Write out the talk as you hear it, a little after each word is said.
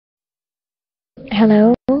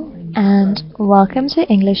Hello and welcome to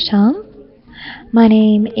English Town. My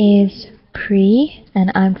name is Pri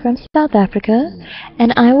and I'm from South Africa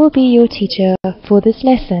and I will be your teacher for this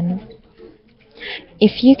lesson.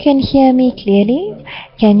 If you can hear me clearly,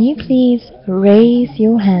 can you please raise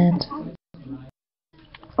your hand?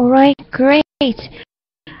 Alright, great.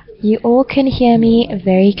 You all can hear me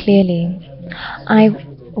very clearly. I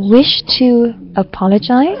wish to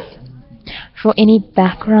apologize for any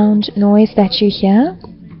background noise that you hear.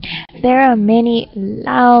 There are many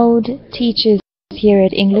loud teachers here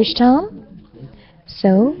at English Town.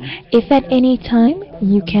 So, if at any time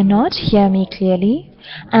you cannot hear me clearly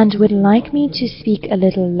and would like me to speak a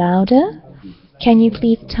little louder, can you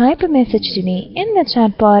please type a message to me in the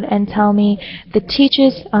chat bar and tell me the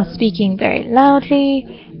teachers are speaking very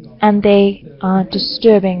loudly and they are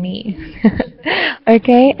disturbing me.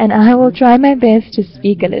 Okay, and I will try my best to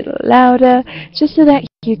speak a little louder just so that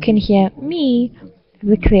you can hear me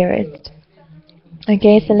the clearest.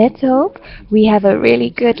 Okay, so let's hope we have a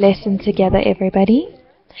really good lesson together, everybody.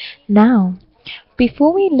 Now,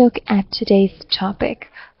 before we look at today's topic,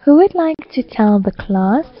 who would like to tell the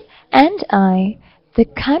class and I the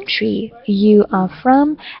country you are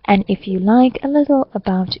from and, if you like, a little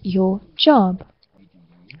about your job?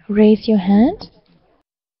 Raise your hand.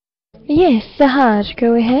 Yes, Sahar,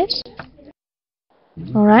 go ahead.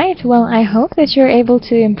 Alright, well, I hope that you're able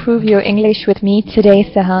to improve your English with me today,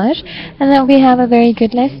 Sahar, and that we have a very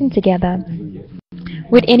good lesson together.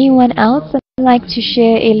 Would anyone else like to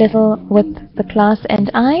share a little with the class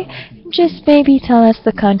and I? Just maybe tell us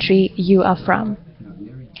the country you are from.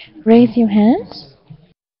 Raise your hand.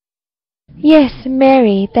 Yes,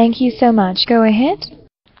 Mary, thank you so much. Go ahead.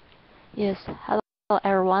 Yes, hello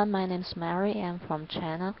everyone, my name is Mary, I'm from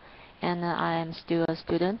China, and I am still a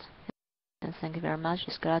student, and thank you very much,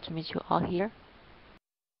 it's glad to meet you all here.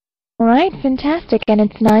 Alright, fantastic, and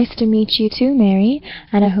it's nice to meet you too, Mary,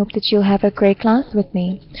 and I hope that you'll have a great class with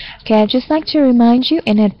me. Okay, I'd just like to remind you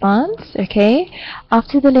in advance, okay,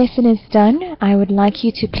 after the lesson is done, I would like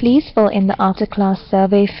you to please fill in the after-class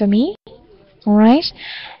survey for me. Alright,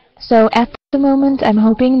 so at the moment, I'm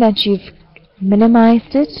hoping that you've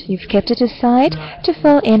minimized it, you've kept it aside to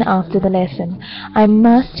fill in after the lesson. I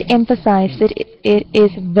must emphasize that it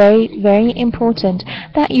is very, very important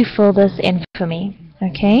that you fill this in for me,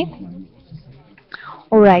 okay?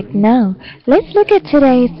 Alright, now let's look at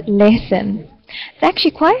today's lesson. It's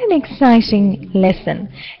actually quite an exciting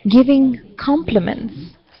lesson, giving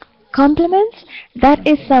compliments. Compliments, that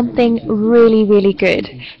is something really, really good.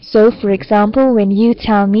 So, for example, when you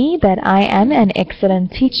tell me that I am an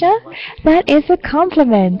excellent teacher, that is a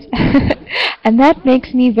compliment. And that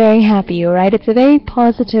makes me very happy, alright? It's a very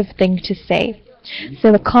positive thing to say.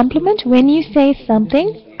 So, a compliment when you say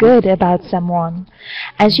something good about someone.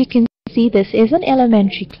 As you can see, this is an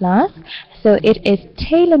elementary class, so it is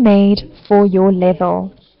tailor-made for your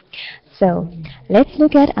level. So, let's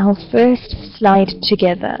look at our first slide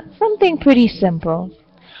together. Something pretty simple.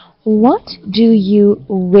 What do you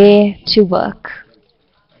wear to work?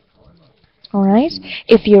 Alright,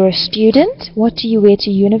 if you're a student, what do you wear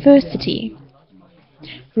to university?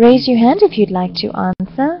 Raise your hand if you'd like to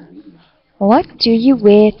answer. What do you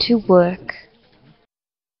wear to work?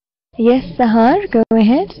 Yes, Sahar, go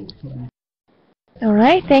ahead.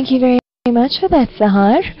 Alright, thank you very much for that,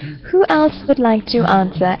 Sahar. Who else would like to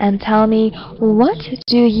answer and tell me, what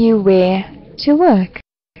do you wear to work?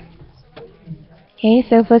 Okay,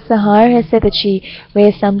 so for Sahar has said that she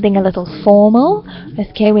wears something a little formal,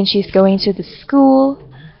 okay, when she's going to the school.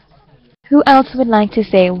 Who else would like to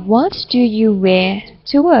say, what do you wear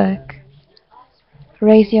to work?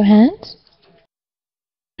 Raise your hand.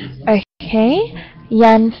 Okay,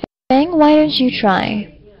 Yan Feng, why don't you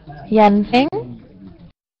try? Yan Feng?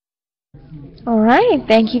 Alright,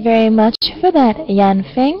 thank you very much for that, Yan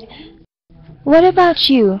Feng. What about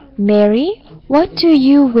you, Mary? What do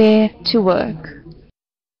you wear to work?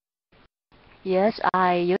 Yes,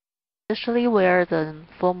 I usually wear the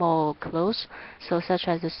formal clothes, so such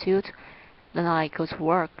as a suit, then I go to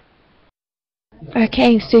work.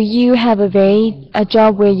 Okay, so you have a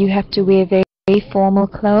job where you have to wear very formal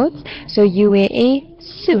clothes, so you wear a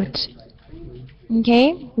suit.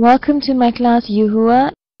 Okay, welcome to my class,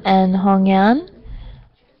 Yuhua and Hongyan.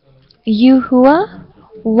 Yuhua,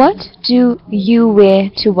 what do you wear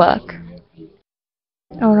to work?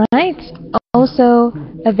 Alright, also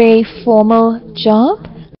a very formal job,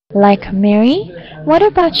 like Mary. What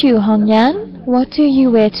about you, Hongyan? What do you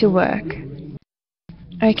wear to work?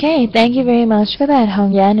 Okay, thank you very much for that,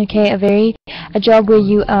 Hongyan. Okay, a job where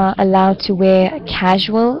you are allowed to wear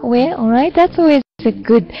casual wear, alright? That's always a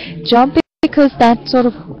good job because that sort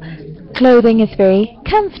of clothing is very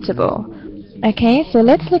comfortable. Okay, so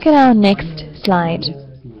let's look at our next slide.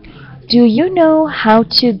 Do you know how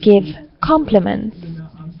to give compliments?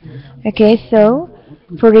 Okay, so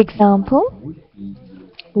for example,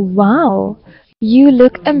 wow, you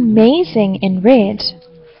look amazing in red.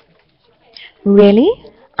 Really?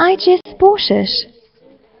 I just bought it.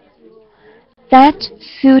 That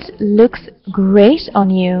suit looks great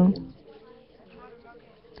on you.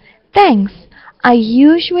 Thanks. I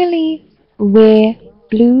usually wear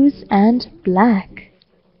blues and black.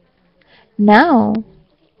 Now,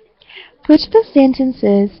 put the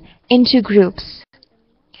sentences into groups.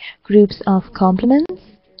 Groups of compliments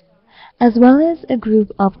as well as a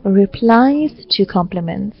group of replies to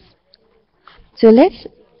compliments. So let's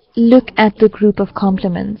look at the group of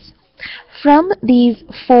compliments. From these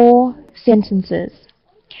 4 sentences,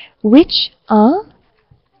 which are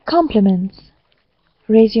compliments?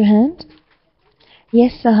 Raise your hand.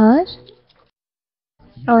 Yes, Sahar?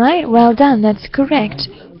 Alright, well done, that's correct.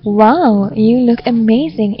 Wow, you look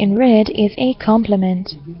amazing in red is a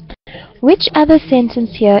compliment. Which other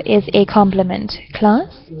sentence here is a compliment,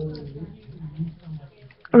 class?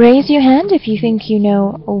 Raise your hand if you think you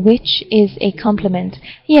know which is a compliment.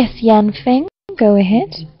 Yes, Yan Feng, go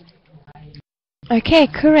ahead. Okay,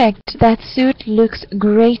 correct. That suit looks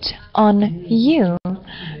great on you.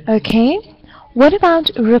 Okay, what about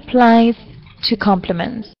replies to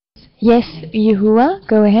compliments? Yes, Yuhua,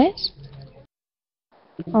 go ahead.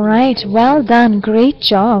 Alright, well done, great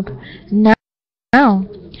job. Now,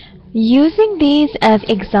 using these as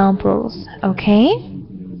examples, okay?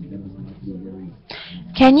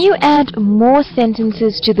 Can you add more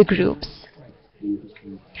sentences to the groups?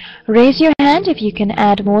 Raise your hand if you can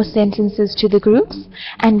add more sentences to the groups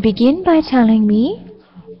and begin by telling me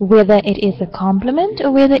whether it is a compliment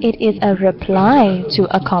or whether it is a reply to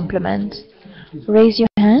a compliment. Raise your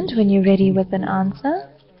hand when you're ready with an answer.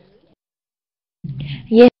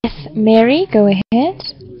 Yes, Mary, go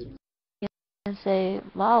ahead. And say,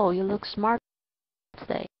 wow, you look smart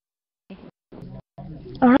today.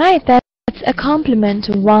 Alright, that's a compliment.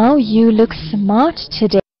 Wow, you look smart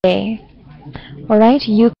today. Alright,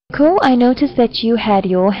 Yuko, I noticed that you had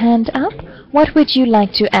your hand up. What would you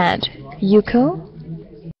like to add? Yuko?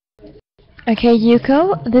 Okay,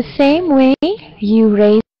 Yuko, the same way you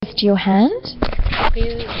raised your hand.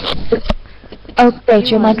 Oh, great,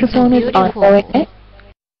 your microphone is on. Go ahead.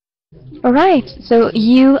 Alright, so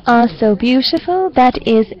you are so beautiful. That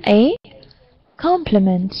is a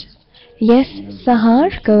compliment. Yes,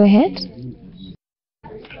 Sahar, go ahead.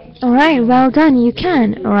 Alright, well done, you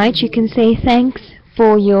can. Alright, you can say thanks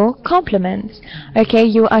for your compliments. Okay,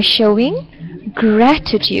 you are showing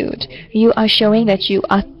gratitude. You are showing that you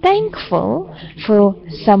are thankful for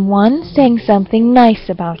someone saying something nice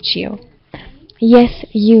about you. Yes,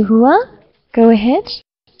 Yuhua, go ahead.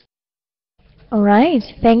 Alright,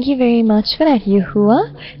 thank you very much for that,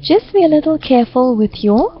 Yuhua. Just be a little careful with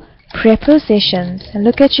your prepositions.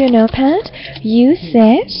 Look at your notepad. You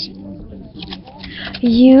said,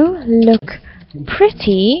 you look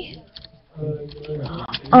pretty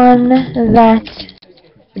on that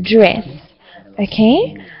dress.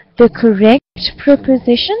 Okay, the correct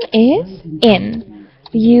preposition is in.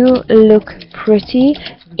 You look pretty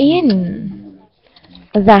in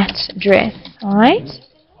that dress. Alright?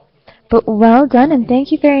 But well done and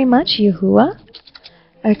thank you very much, Yuhua.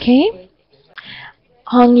 Okay.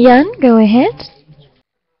 Hongyan, go ahead.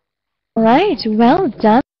 Alright, well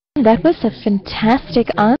done. That was a fantastic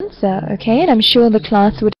answer, okay? And I'm sure the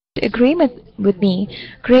class would agree with me.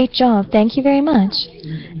 Great job. Thank you very much.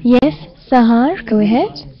 Yes, Sahar, go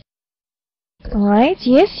ahead. Alright,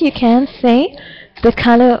 yes, you can say the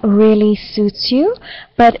color really suits you,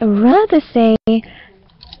 but rather say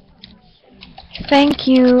thank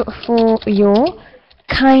you for your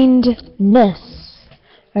kindness.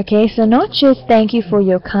 Okay, so not just thank you for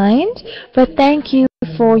your kind, but thank you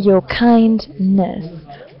for your kindness.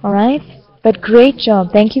 Alright? But great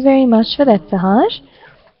job. Thank you very much for that, Sahar.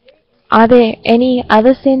 Are there any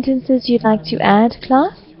other sentences you'd like to add,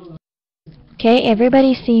 class? Okay,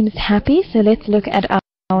 everybody seems happy, so let's look at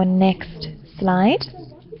our next slide.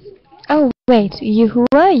 Oh, wait,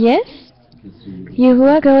 Yuhua, yes?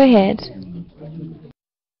 Yuhua, go ahead.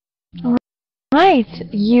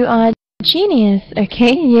 Alright, you are genius.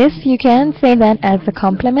 Okay, yes, you can say that as a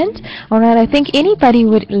compliment. Alright, I think anybody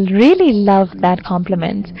would really love that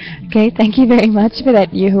compliment. Okay, thank you very much for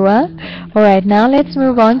that, Yuhua. Alright, now let's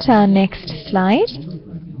move on to our next slide.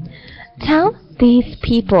 Tell these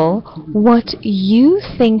people what you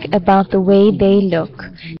think about the way they look.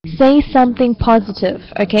 Say something positive.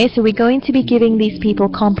 Okay, so we're going to be giving these people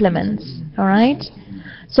compliments. Alright?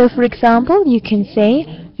 So for example, you can say,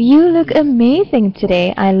 "You look amazing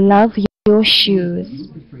today. I love your shoes."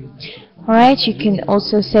 Alright, you can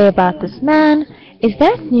also say about this man, "Is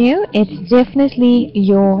that new? It's definitely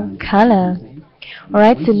your color."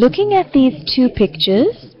 Alright, so looking at these two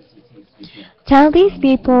pictures, tell these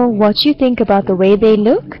people what you think about the way they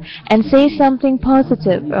look and say something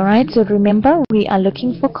positive. Alright, so remember, we are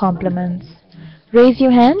looking for compliments. Raise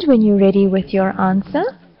your hand when you're ready with your answer.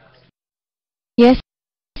 Yes,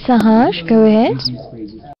 Sahar, go ahead.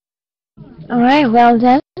 Alright, well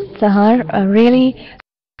done, Sahar. Really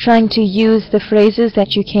trying to use the phrases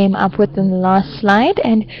that you came up with in the last slide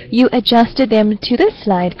and you adjusted them to this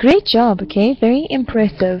slide. Great job, okay? Very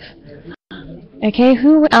impressive. Okay,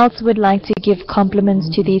 who else would like to give compliments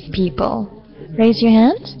to these people? Raise your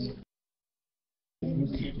hand.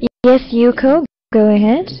 Yes, Yuko, go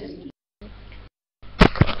ahead.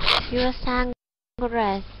 Your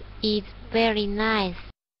sunglass is very nice.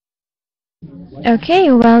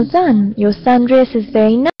 Okay, well done. Your sundress is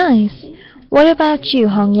very nice. What about you,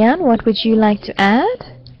 Hongyan? What would you like to add?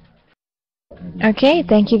 Okay,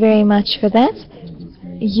 thank you very much for that.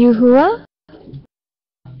 Yuhua?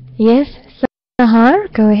 Yes,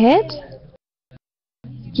 Sahar, go ahead.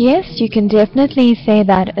 Yes, you can definitely say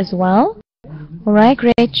that as well. Alright,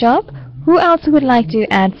 great job. Who else would like to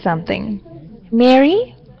add something?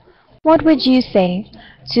 Mary? What would you say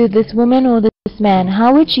to this woman or this man?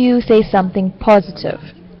 How would you say something positive?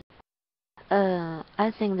 I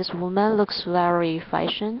think this woman looks very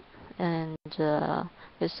fashion and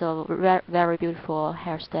with a very beautiful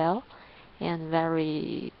hairstyle and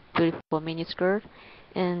very beautiful miniskirt.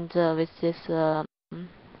 And with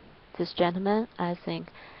this gentleman, I think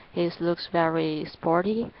he looks very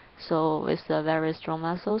sporty, so with very strong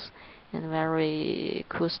muscles and very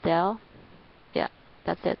cool style. Yeah,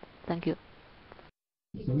 that's it. Thank you.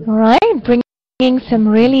 Alright, bringing some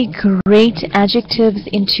really great adjectives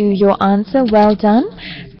into your answer. Well done.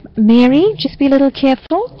 Mary, just be a little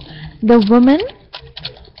careful. The woman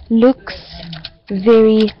looks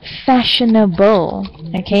very fashionable.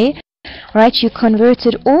 Okay? Right, you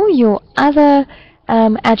converted all your other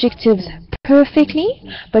adjectives perfectly,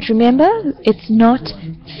 but remember, it's not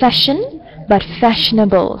fashion, but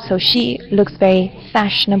fashionable. So she looks very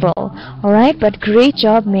fashionable. Alright, but great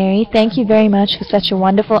job, Mary. Thank you very much for such a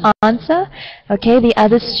wonderful answer. Okay, the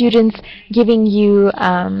other students giving you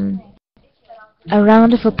a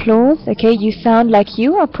round of applause. Okay, you sound like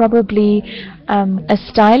you are probably a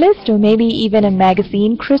stylist or maybe even a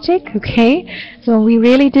magazine critic. Okay, so we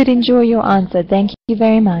really did enjoy your answer. Thank you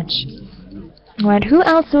very much. Alright, who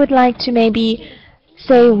else would like to maybe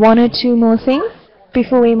say one or two more things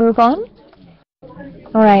before we move on?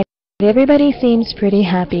 Alright, everybody seems pretty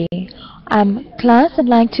happy. Class, I'd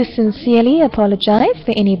like to sincerely apologize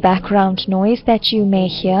for any background noise that you may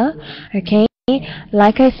hear. Okay,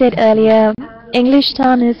 like I said earlier, English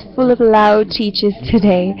Town is full of loud teachers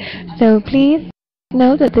today, so please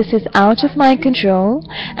know that this is out of my control,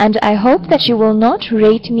 and I hope that you will not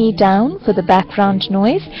rate me down for the background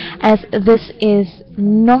noise, as this is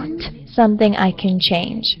not something I can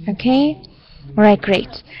change. Okay? Alright,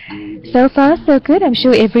 great. So far, so good. I'm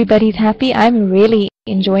sure everybody's happy. I'm really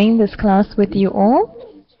enjoying this class with you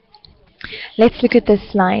all. Let's look at this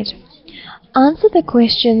slide. Answer the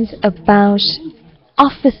questions about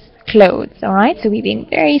office clothes. Alright, so we're being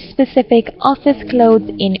very specific. Office clothes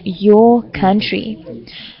in your country.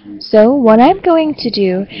 So what I'm going to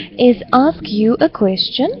do is ask you a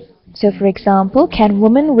question. So for example, can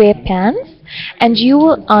women wear pants? And you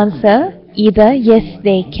will answer either yes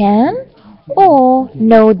they can or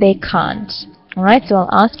no they can't. Alright, so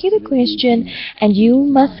I'll ask you the question and you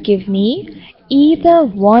must give me either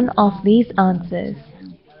one of these answers.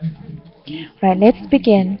 Right, let's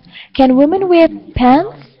begin. Can women wear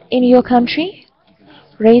pants in your country?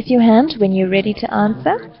 Raise your hand when you're ready to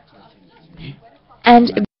answer.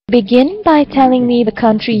 And begin by telling me the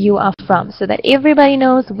country you are from so that everybody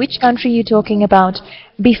knows which country you're talking about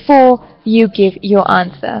before you give your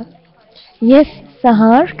answer. Yes,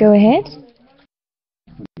 Sahar, go ahead.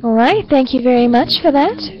 Alright, thank you very much for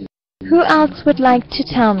that. Who else would like to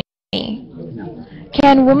tell me?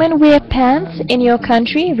 Can women wear pants in your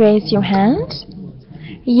country? Raise your hand.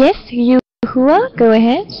 Yes, Yuhua, go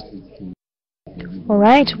ahead.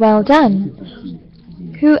 Alright, well done.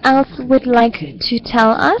 Who else would like to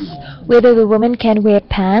tell us whether the woman can wear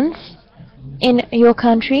pants in your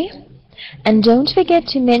country? And don't forget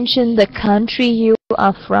to mention the country you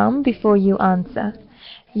are from before you answer.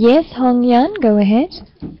 Yes, Hongyan, go ahead.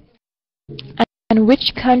 And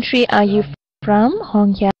which country are you from,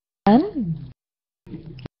 Hongyan?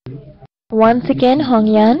 Once again,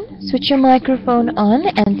 Hongyan, switch your microphone on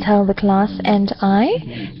and tell the class and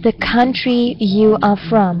I the country you are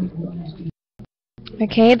from.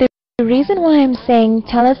 Okay, the reason why I'm saying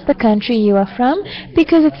tell us the country you are from,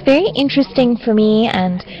 because it's very interesting for me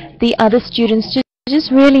and the other students to just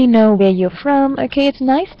really know where you're from. Okay, it's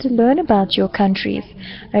nice to learn about your countries.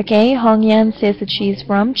 Okay, Hongyan says that she's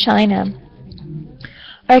from China.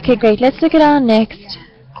 Okay, great. Let's look at our next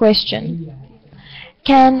question.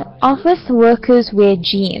 Can office workers wear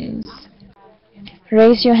jeans?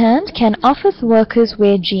 Raise your hand. Can office workers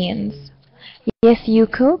wear jeans? Yes,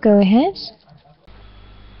 Yuko, go ahead.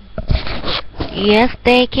 Yes,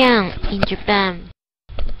 they can in Japan.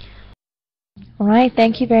 Alright,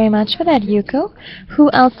 thank you very much for that, Yuko. Who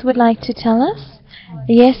else would like to tell us?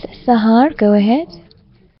 Yes, Sahar, go ahead.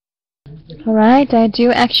 Alright, I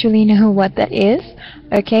do actually know what that is.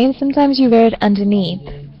 Okay, sometimes you wear it underneath.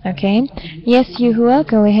 Okay, yes, Yuhua,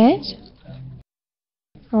 go ahead.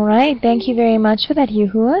 Alright, thank you very much for that,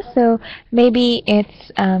 Yuhua. So maybe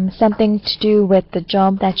it's something to do with the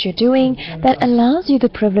job that you're doing that allows you the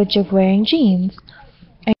privilege of wearing jeans.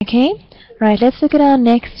 Okay, right, let's look at our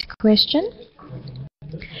next question.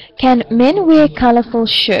 Can men wear colorful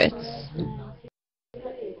shirts?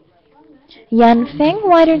 Yan Feng,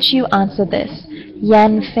 why don't you answer this?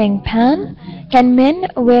 Yan Feng Pan, can men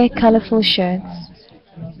wear colorful shirts?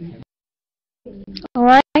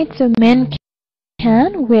 Alright, so men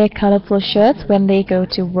can wear colorful shirts when they go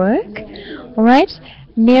to work. Alright,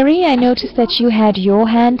 Mary, I noticed that you had your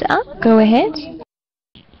hand up. Go ahead.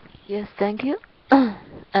 Yes, thank you.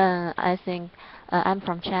 I think I'm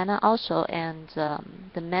from China also, and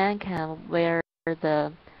the man can wear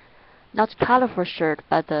the not colorful shirt,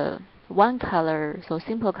 but the one color, so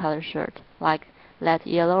simple color shirt, like light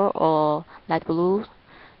yellow or light blue,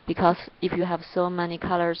 because if you have so many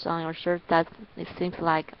colors on your shirt, that it seems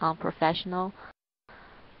like unprofessional.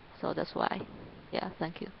 So that's why. Yeah,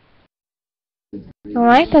 thank you.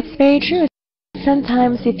 Alright, that's very true.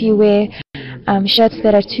 Sometimes if you wear shirts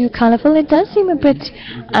that are too colorful, it does seem a bit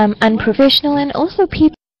unprofessional, and also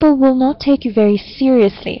people will not take you very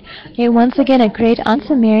seriously. Okay, once again, a great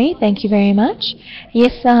answer, Mary. Thank you very much.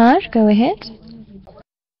 Yes, Sahar, go ahead.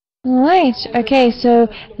 Alright, okay, so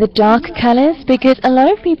the dark colors, because a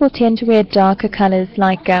lot of people tend to wear darker colors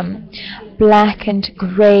like black and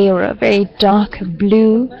gray or a very dark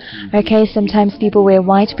blue. Okay, sometimes people wear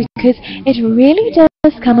white because it really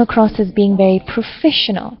does come across as being very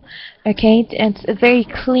professional. Okay, it's a very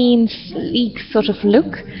clean, sleek sort of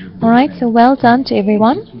look. Alright, so well done to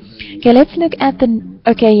everyone. Okay, let's look at the...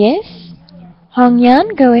 Okay, yes?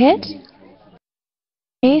 Hongyan, go ahead.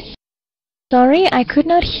 Yes. Sorry, I could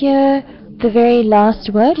not hear the very last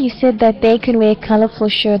word. You said that they can wear colorful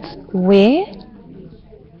shirts where?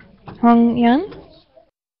 Hongyan?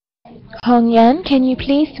 Hongyan, can you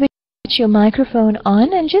please switch your microphone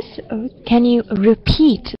on and just can you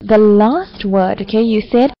repeat the last word? Okay, you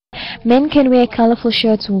said men can wear colorful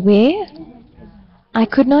shirts where? I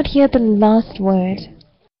could not hear the last word.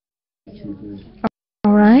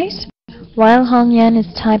 Alright, while Hongyan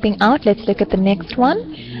is typing out, let's look at the next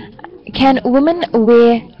one. Can women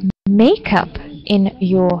wear makeup in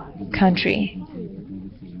your country?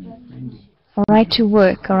 Alright, to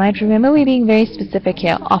work. Alright, remember we're being very specific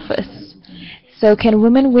here. Office. So can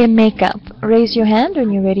women wear makeup? Raise your hand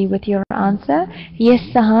when you're ready with your answer. Yes,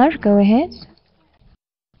 Sahar, go ahead.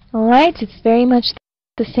 Alright, it's very much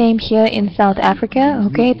the same here in South Africa.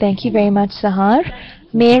 Okay, thank you very much, Sahar.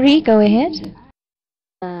 Mary, go ahead.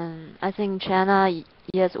 I think China,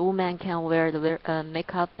 yes, women can wear the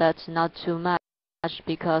makeup, but not too much,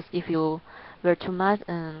 because if you wear too much,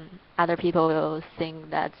 other people will think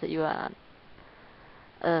that you are.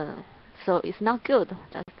 So it's not good.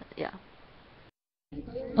 Yeah.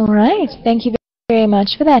 Alright, thank you very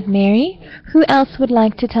much for that, Mary. Who else would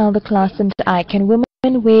like to tell the class and I? Can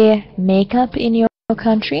women wear makeup in your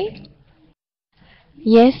country?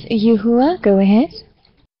 Yes, Yuhua, go ahead.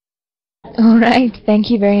 Alright, thank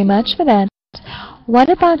you very much for that. What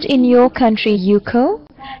about in your country, Yuko?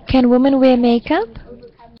 Can women wear makeup?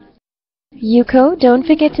 Yuko, don't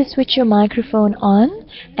forget to switch your microphone on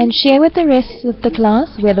and share with the rest of the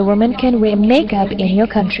class whether women can wear makeup in your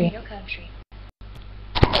country.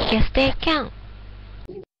 Yes, they can.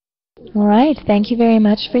 Alright, thank you very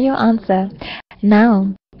much for your answer.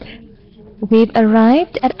 Now, we've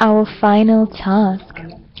arrived at our final task.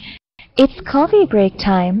 It's coffee break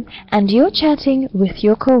time and you're chatting with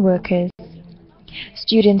your co-workers.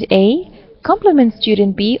 Student A compliments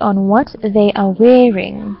Student B on what they are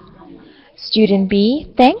wearing. Student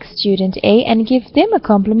B thanks Student A and gives them a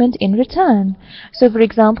compliment in return. So for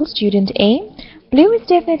example, Student A Blue is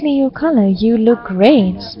definitely your color. You look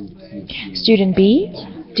great. Student B,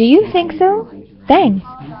 do you think so? Thanks.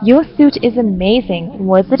 Your suit is amazing.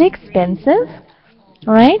 Was it expensive?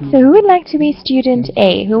 Alright, so who would like to be student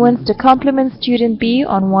A? Who wants to compliment student B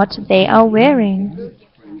on what they are wearing?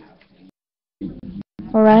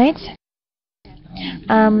 Alright.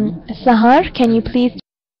 Sahar, can you please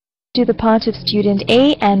do the part of student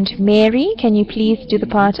A? And Mary, can you please do the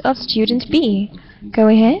part of student B? Go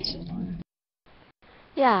ahead.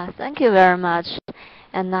 Yeah, thank you very much.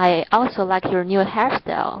 And I also like your new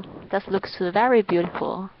hairstyle. That looks very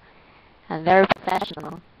beautiful and very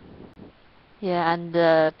professional. Yeah, and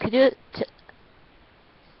could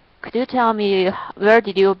you tell me where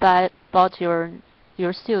did you bought your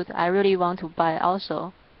suit? I really want to buy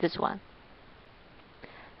also this one.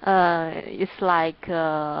 It's like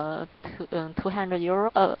 200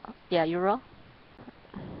 euro. Yeah, euro.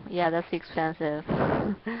 Yeah, that's expensive.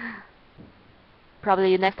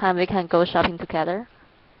 Probably next time we can go shopping together.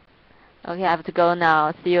 Okay, I have to go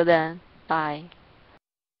now. See you then. Bye.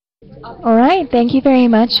 Alright, thank you very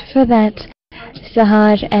much for that,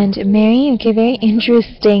 Sahar and Mary. Okay, very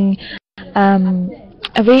interesting,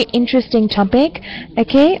 a very interesting topic.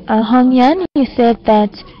 Okay, Hong Yan, you said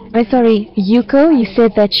that, Yuko, you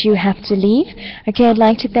said that you have to leave. Okay, I'd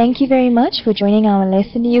like to thank you very much for joining our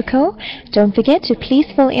lesson, Yuko. Don't forget to please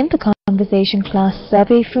fill in the conversation class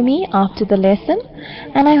survey for me after the lesson,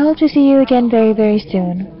 and I hope to see you again very, very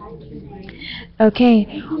soon. Okay,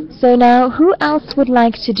 so now who else would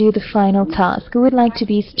like to do the final task? Who would like to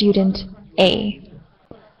be student A?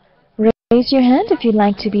 Raise your hand if you'd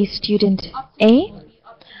like to be student A.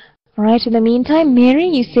 Alright, in the meantime, Mary,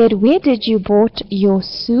 you said, where did you bought your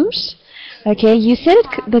suit? Okay, you said it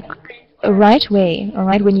the right way,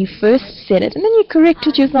 alright, when you first said it, and then you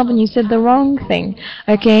corrected yourself and you said the wrong thing.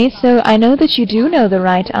 Okay, so I know that you do know the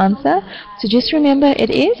right answer, so just remember it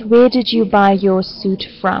is, where did you buy your suit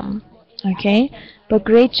from? Okay, but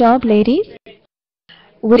great job, ladies.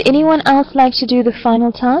 Would anyone else like to do the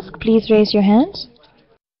final task? Please raise your hand.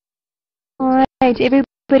 Alright,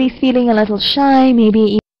 everybody's feeling a little shy,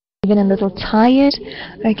 maybe even a little tired.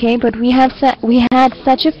 Okay, but we had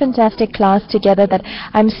such a fantastic class together that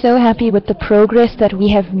I'm so happy with the progress that we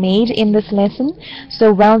have made in this lesson.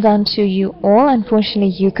 So well done to you all.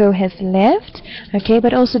 Unfortunately, Yuko has left. Okay,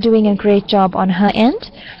 but also doing a great job on her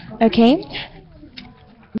end. Okay.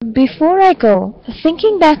 Before I go,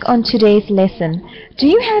 thinking back on today's lesson, do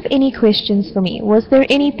you have any questions for me? Was there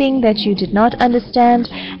anything that you did not understand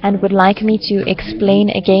and would like me to explain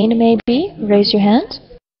again maybe? Raise your hand.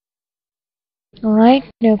 Alright,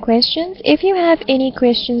 no questions. If you have any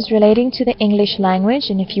questions relating to the English language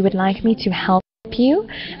and if you would like me to help you,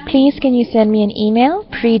 please can you send me an email,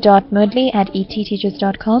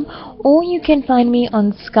 pre.mudley@etteachers.com, or you can find me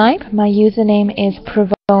on Skype. My username is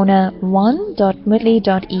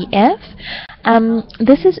pravona1.mudley.ef.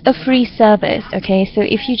 This is a free service, okay, so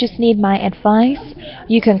if you just need my advice,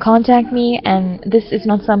 you can contact me, and this is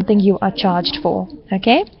not something you are charged for,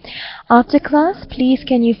 okay? After class, please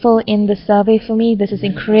can you fill in the survey for me? This is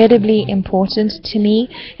incredibly important to me.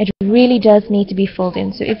 It really does need to be filled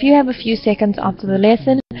in. So if you have a few seconds after the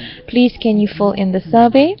lesson, please can you fill in the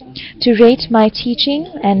survey to rate my teaching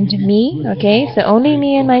and me, okay? So only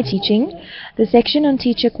me and my teaching. The section on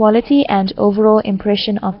teacher quality and overall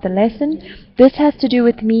impression of the lesson. This has to do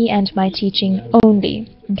with me and my teaching only.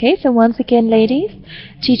 Okay, so once again, ladies,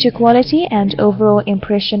 teacher quality and overall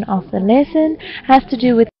impression of the lesson has to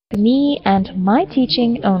do with me and my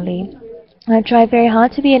teaching only. I try very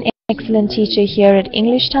hard to be an excellent teacher here at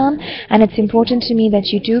English Town, and it's important to me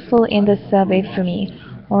that you do fill in the survey for me.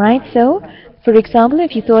 Alright, so, for example,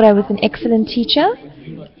 if you thought I was an excellent teacher,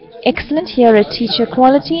 excellent here at teacher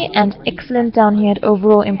quality, and excellent down here at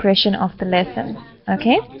overall impression of the lesson.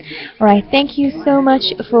 Okay? Alright, thank you so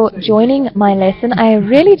much for joining my lesson. I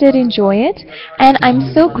really did enjoy it, and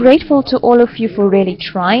I'm so grateful to all of you for really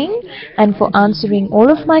trying and for answering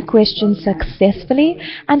all of my questions successfully,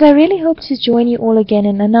 and I really hope to join you all again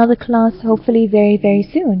in another class, hopefully very, very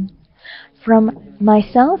soon. From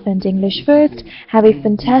myself and English First, have a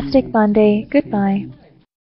fantastic Monday. Goodbye.